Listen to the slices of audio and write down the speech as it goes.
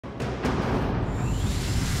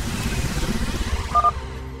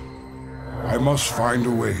I must find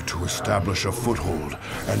a way to establish a foothold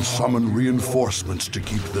and summon reinforcements to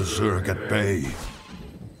keep the Zerg at bay.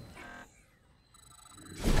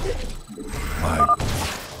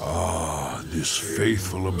 This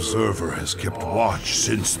faithful observer has kept watch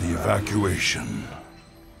since the evacuation.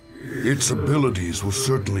 Its abilities will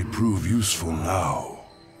certainly prove useful now.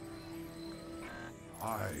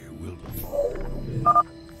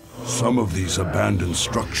 Some of these abandoned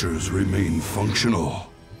structures remain functional.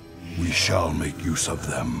 We shall make use of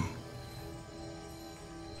them.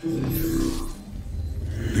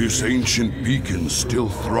 This ancient beacon still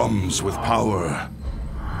thrums with power.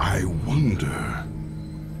 I wonder...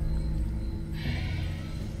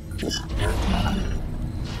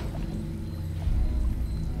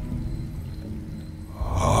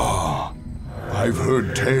 I've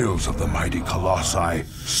heard tales of the mighty colossi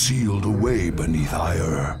sealed away beneath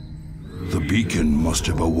Ire. The beacon must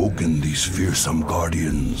have awoken these fearsome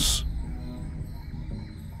guardians.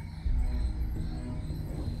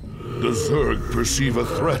 The Zerg perceive a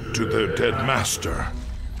threat to their dead master.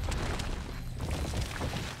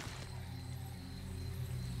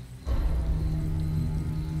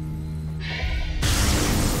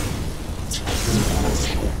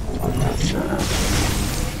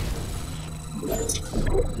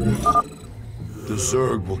 The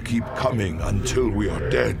Zerg will keep coming until we are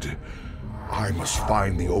dead. I must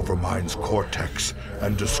find the Overmind's cortex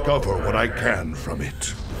and discover what I can from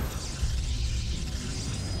it.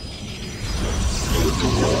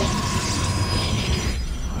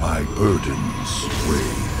 My burdens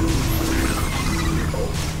weigh.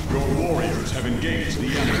 Your warriors have engaged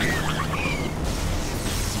the enemy.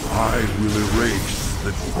 I will erase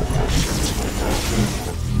the...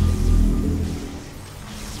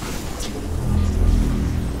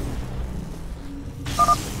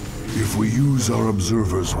 If we use our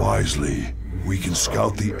observers wisely, we can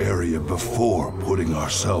scout the area before putting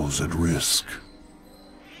ourselves at risk.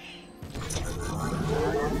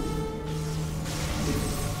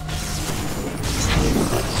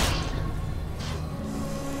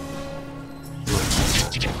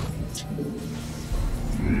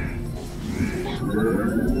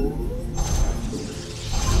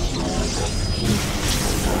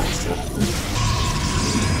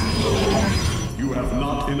 You have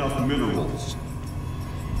not enough minerals.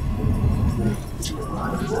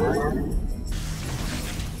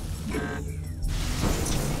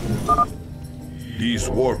 These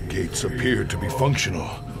warp gates appear to be functional.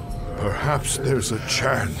 Perhaps there's a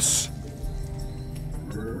chance.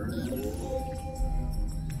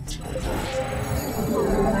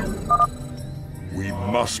 We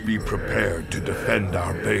must be prepared to defend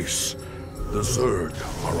our base. The Zerg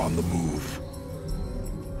are on the move.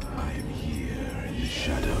 I am here in the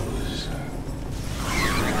shadows.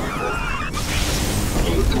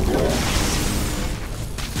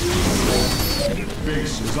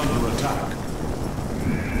 Base is under attack.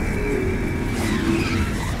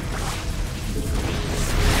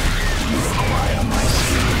 Require my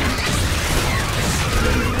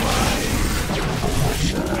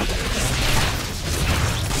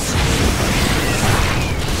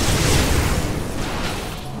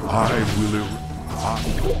I will...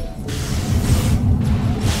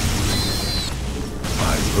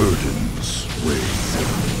 My burdens weigh.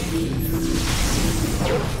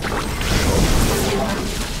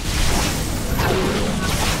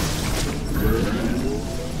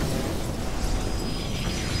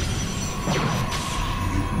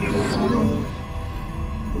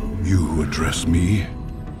 You address me?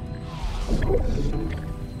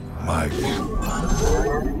 My...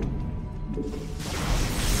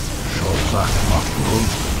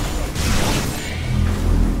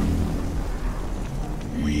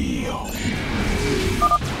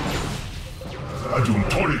 Adum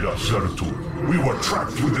Torida, Zeratul. We were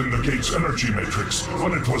trapped within the gate's energy matrix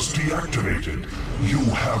when it was deactivated. You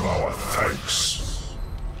have our thanks.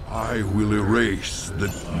 I will erase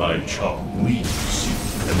the... My charm leaves you.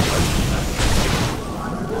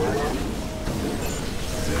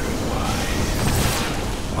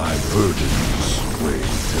 My burdens weigh.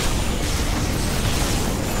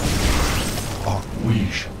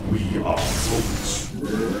 We are folks.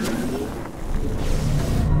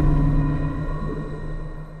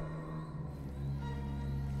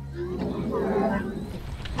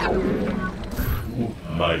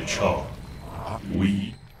 My charm.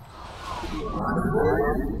 We.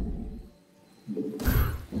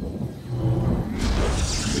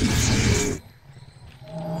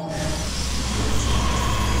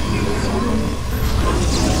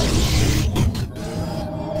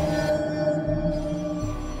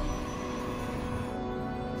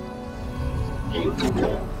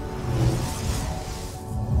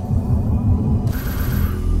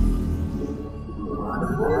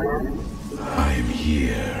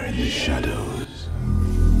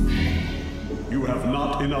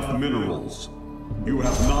 not enough minerals. You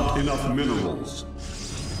have not enough minerals.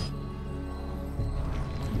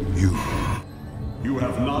 You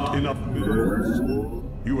have not enough minerals.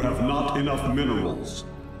 You have not enough minerals.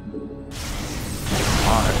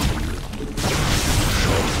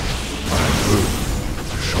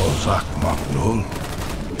 Shozak Magnol.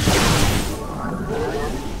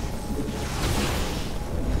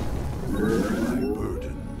 My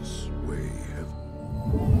burdens weigh heavy.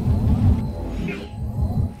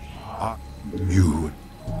 You.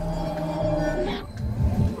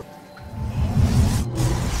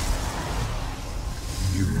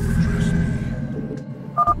 You address me.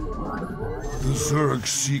 The Zerg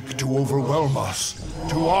seek to overwhelm us.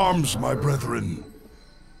 To arms, my brethren.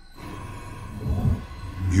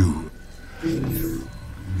 You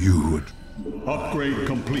would... Upgrade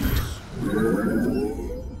complete.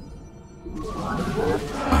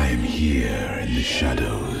 I am here in the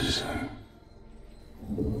shadows.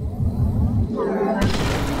 You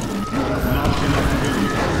have not enough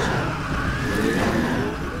minerals.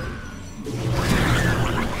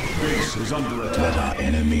 Base is under attack. Let our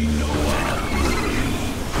enemy know our fury.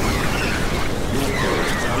 Your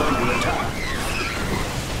base is under attack.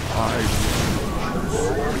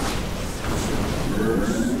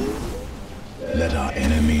 Let our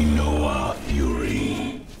enemy know our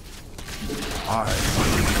fury.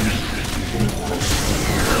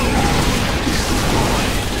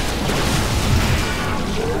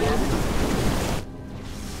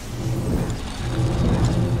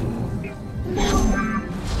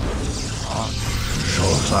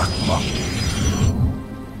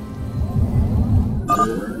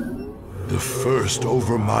 The first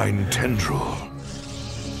Overmind tendril.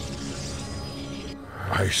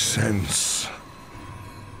 I sense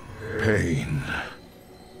pain,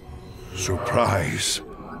 surprise,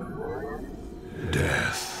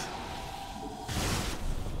 death.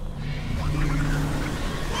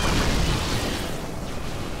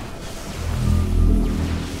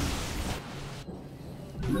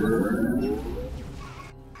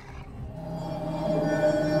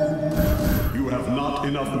 You have not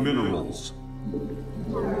enough minerals.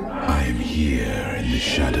 I am here in the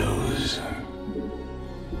shadows.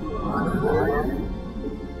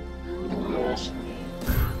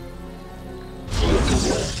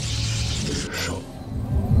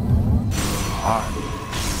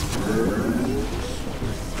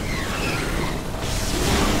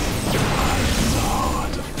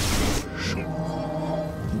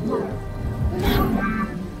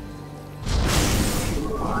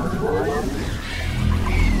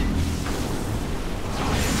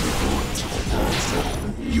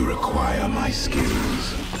 You require my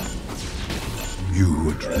skills. You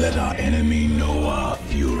would Let our enemy know our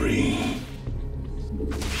fury.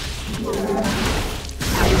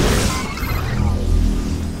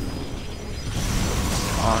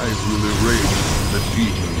 I will erase the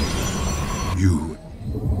demon. You.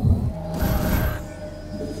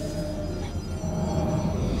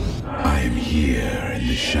 I am here in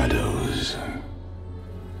the shadows.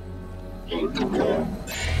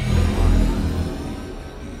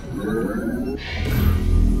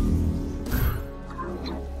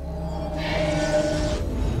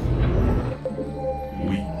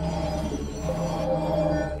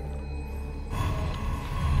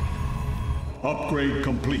 Upgrade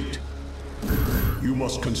complete. You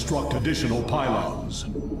must construct additional pylons.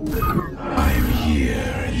 I am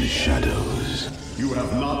here in the shadows. You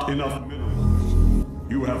have not enough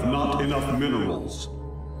minerals. You have not enough minerals.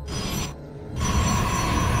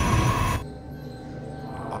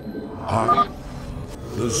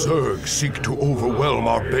 The Zerg seek to overwhelm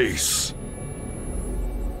our base.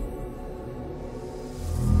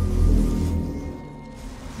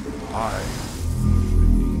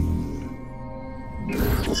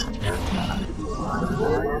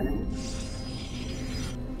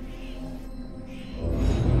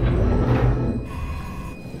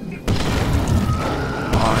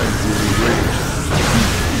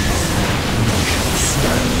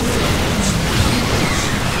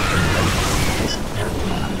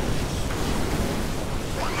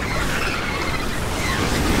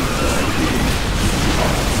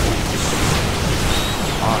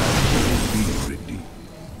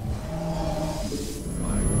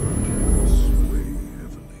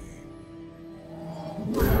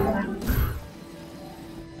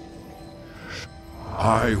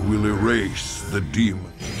 I will erase the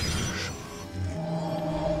demon.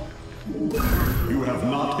 You have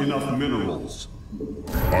not enough minerals.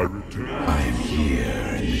 I return. I am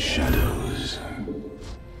here in the shadows.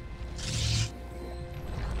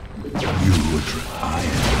 You would. I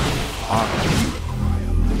am. You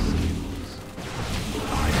require my skills.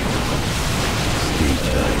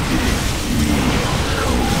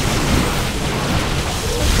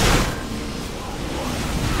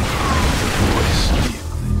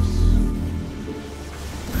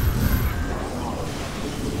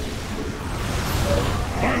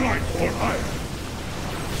 light for hire.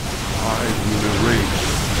 I will erase.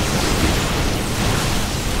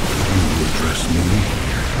 You address me.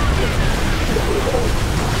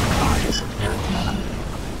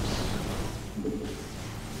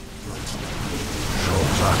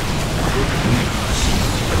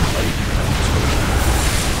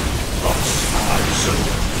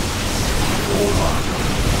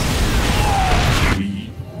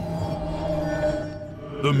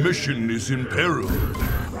 The mission is in peril. We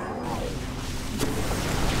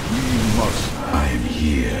must. I am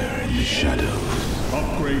here in the shadows.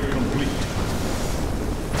 Upgrade complete.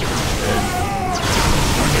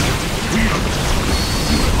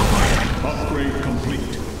 Upgrade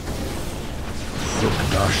complete.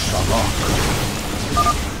 Sukda Shalak.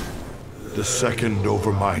 The second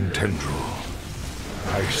overmind tendril.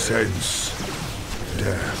 I sense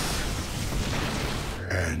death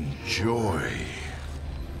and joy.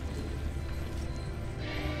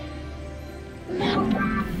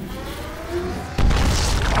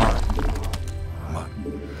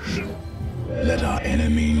 Let our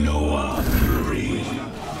enemy know our fury.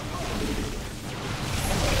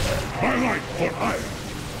 My light for hire.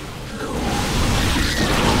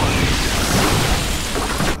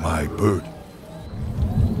 My bird.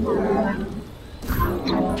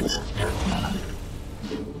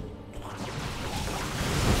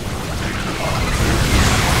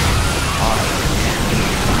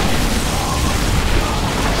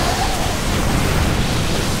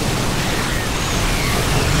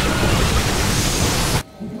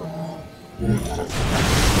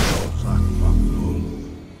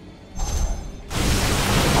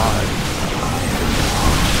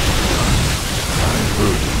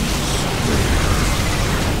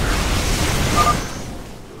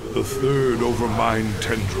 The third overmind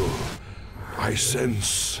tendril. I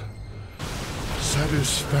sense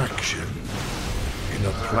satisfaction in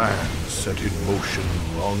a plan set in motion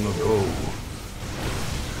long ago.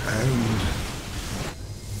 And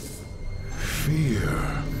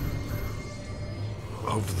fear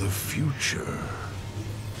of the future.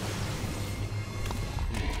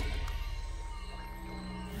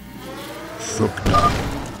 Sukda.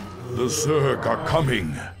 The Zerg are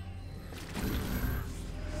coming.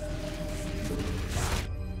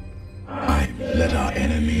 Let our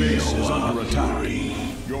enemy Base know is our under attack. fury.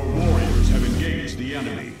 Your warriors have engaged the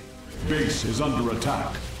enemy. Base is under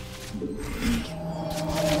attack.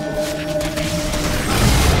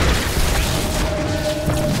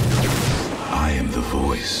 I am the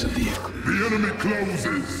voice of the... The enemy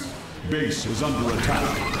closes. Base is under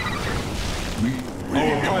attack.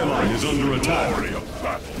 Our pylon is under attack.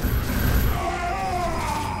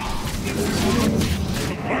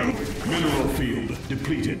 Mineral field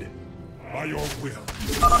depleted. By your will.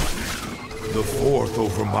 The fourth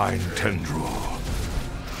overmind tendril.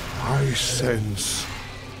 I sense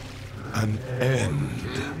an end.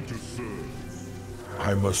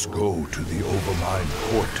 I must go to the overmind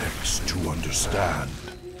cortex to understand.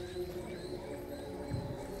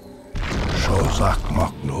 Shozak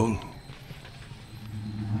Maknul.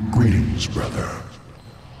 Greetings, brother.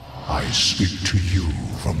 I speak to you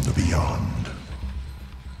from the beyond.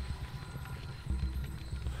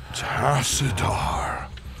 Tassadar.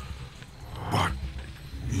 But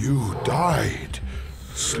you died,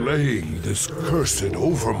 slaying this cursed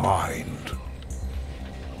overmind.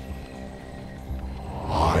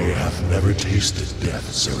 I have never tasted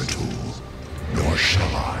death, Zeratul, nor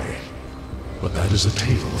shall I. But that is a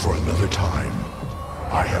tale for another time.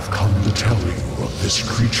 I have come to tell you of this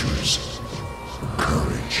creature's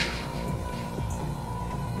courage.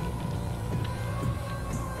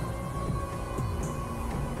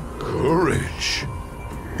 Courage?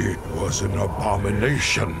 It was an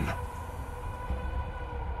abomination.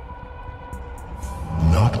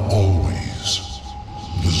 Not always.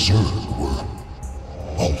 The Zerg were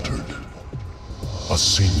altered. A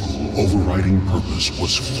single overriding purpose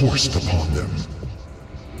was forced upon them.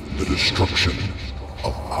 The destruction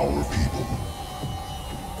of our people.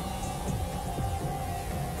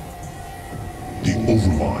 The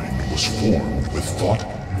Overmind was formed with thought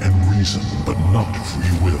and reason, but not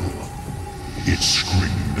free will. It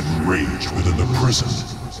screamed and raged within the prison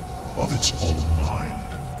of its own mind.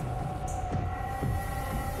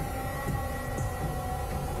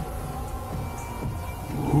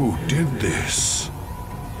 Who did this?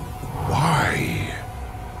 Why?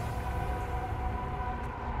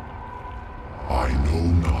 I know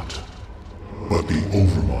not. But the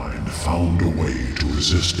Overmind found a way to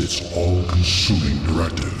resist its all-consuming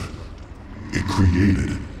directive. It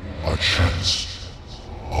created a chance,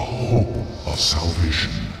 a hope of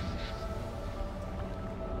salvation.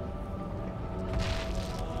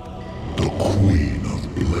 Queen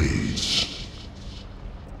of Blades.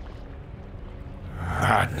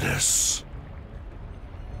 Madness.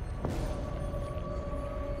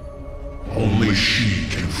 Only she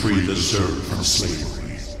can free the Zerg from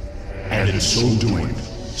slavery, and in so doing,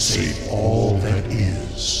 save all that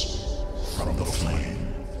is from the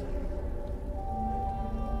flame.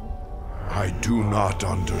 I do not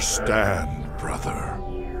understand, brother.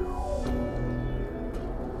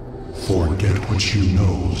 Forget what you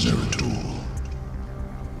know, Zeratul.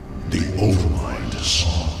 The Overmind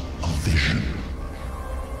saw a vision.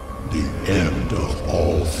 The end of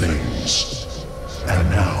all things. And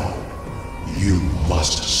now, you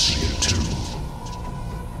must see it too.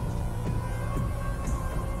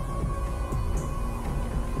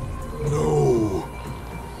 No.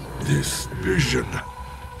 This vision.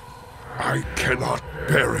 I cannot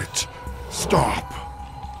bear it. Stop.